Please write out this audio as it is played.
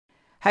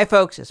Hi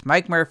folks, it's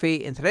Mike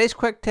Murphy, and today's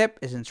quick tip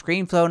is in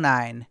Screenflow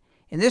 9.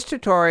 In this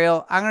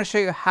tutorial, I'm going to show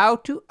you how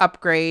to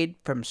upgrade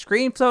from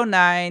Screenflow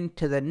 9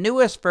 to the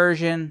newest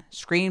version,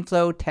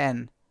 Screenflow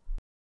 10.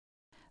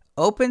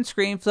 Open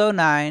Screenflow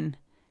 9,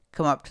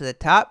 come up to the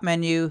top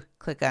menu,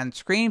 click on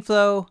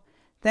Screenflow,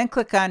 then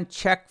click on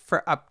Check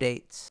for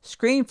Updates.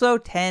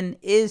 Screenflow 10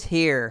 is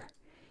here.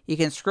 You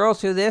can scroll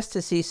through this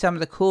to see some of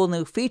the cool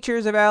new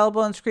features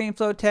available in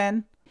Screenflow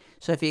 10.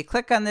 So if you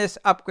click on this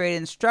upgrade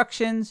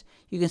instructions,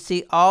 you can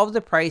see all of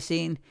the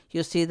pricing.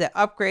 You'll see that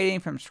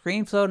upgrading from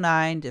Screenflow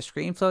 9 to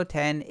Screenflow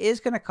 10 is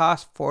going to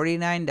cost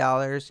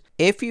 $49.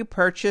 If you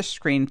purchase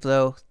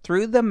Screenflow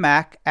through the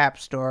Mac App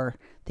Store,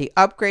 the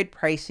upgrade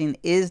pricing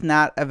is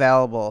not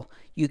available.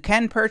 You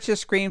can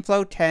purchase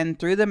Screenflow 10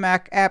 through the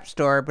Mac App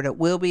Store, but it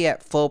will be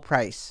at full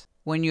price.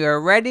 When you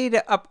are ready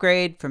to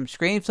upgrade from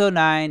Screenflow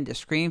 9 to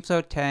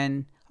Screenflow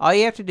 10, all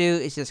you have to do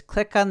is just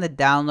click on the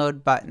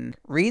download button,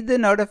 read the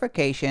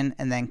notification,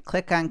 and then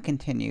click on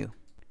continue.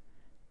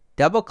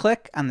 Double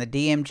click on the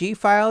DMG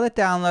file that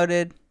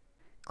downloaded,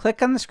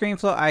 click on the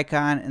Screenflow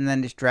icon, and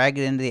then just drag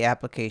it into the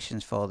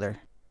applications folder.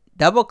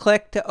 Double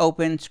click to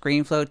open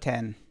Screenflow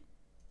 10.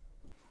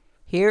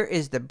 Here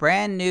is the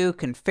brand new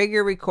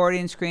configure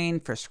recording screen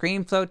for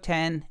Screenflow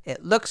 10.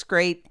 It looks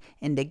great,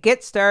 and to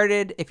get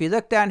started, if you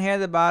look down here at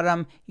the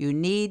bottom, you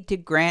need to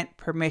grant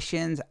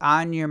permissions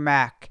on your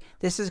Mac.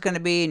 This is going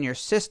to be in your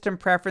system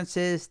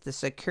preferences. The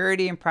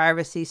security and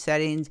privacy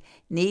settings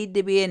need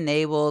to be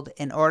enabled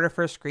in order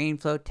for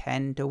Screenflow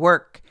 10 to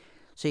work.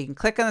 So you can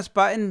click on this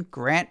button,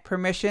 grant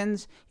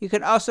permissions. You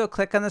can also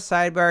click on the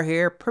sidebar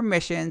here,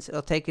 permissions.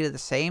 It'll take you to the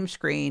same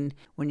screen.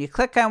 When you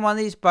click on one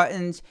of these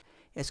buttons,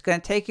 it's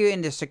going to take you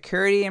into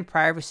security and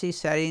privacy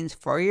settings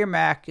for your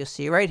Mac. You'll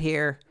see right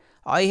here.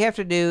 All you have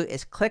to do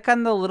is click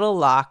on the little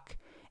lock,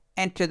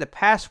 enter the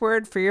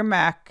password for your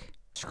Mac,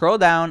 scroll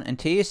down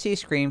until you see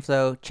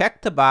Screenflow,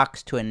 check the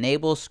box to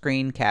enable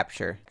screen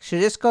capture. So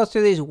just go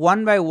through these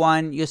one by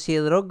one. You'll see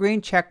a little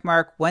green check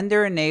mark when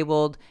they're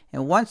enabled,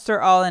 and once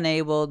they're all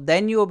enabled,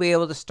 then you will be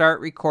able to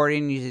start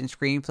recording using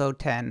Screenflow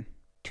 10.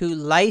 To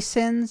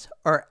license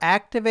or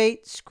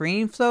activate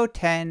Screenflow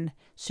 10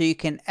 so you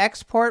can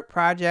export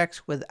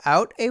projects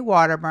without a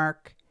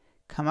watermark,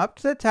 come up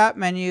to the top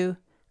menu,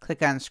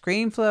 click on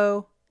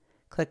Screenflow,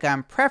 click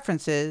on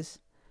Preferences,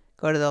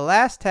 go to the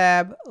last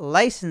tab,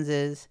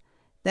 Licenses,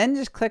 then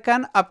just click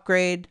on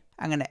Upgrade.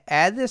 I'm going to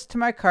add this to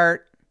my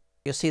cart.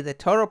 You'll see the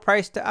total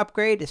price to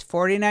upgrade is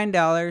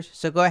 $49,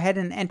 so go ahead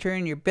and enter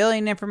in your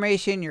billing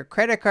information, your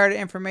credit card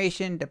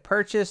information to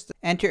purchase.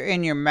 Enter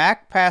in your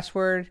Mac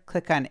password,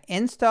 click on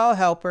Install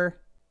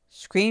Helper.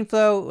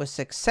 Screenflow was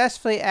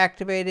successfully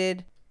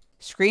activated.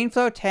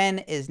 Screenflow 10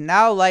 is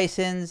now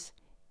licensed.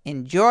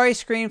 Enjoy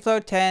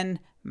Screenflow 10.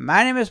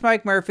 My name is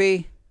Mike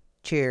Murphy.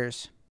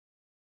 Cheers.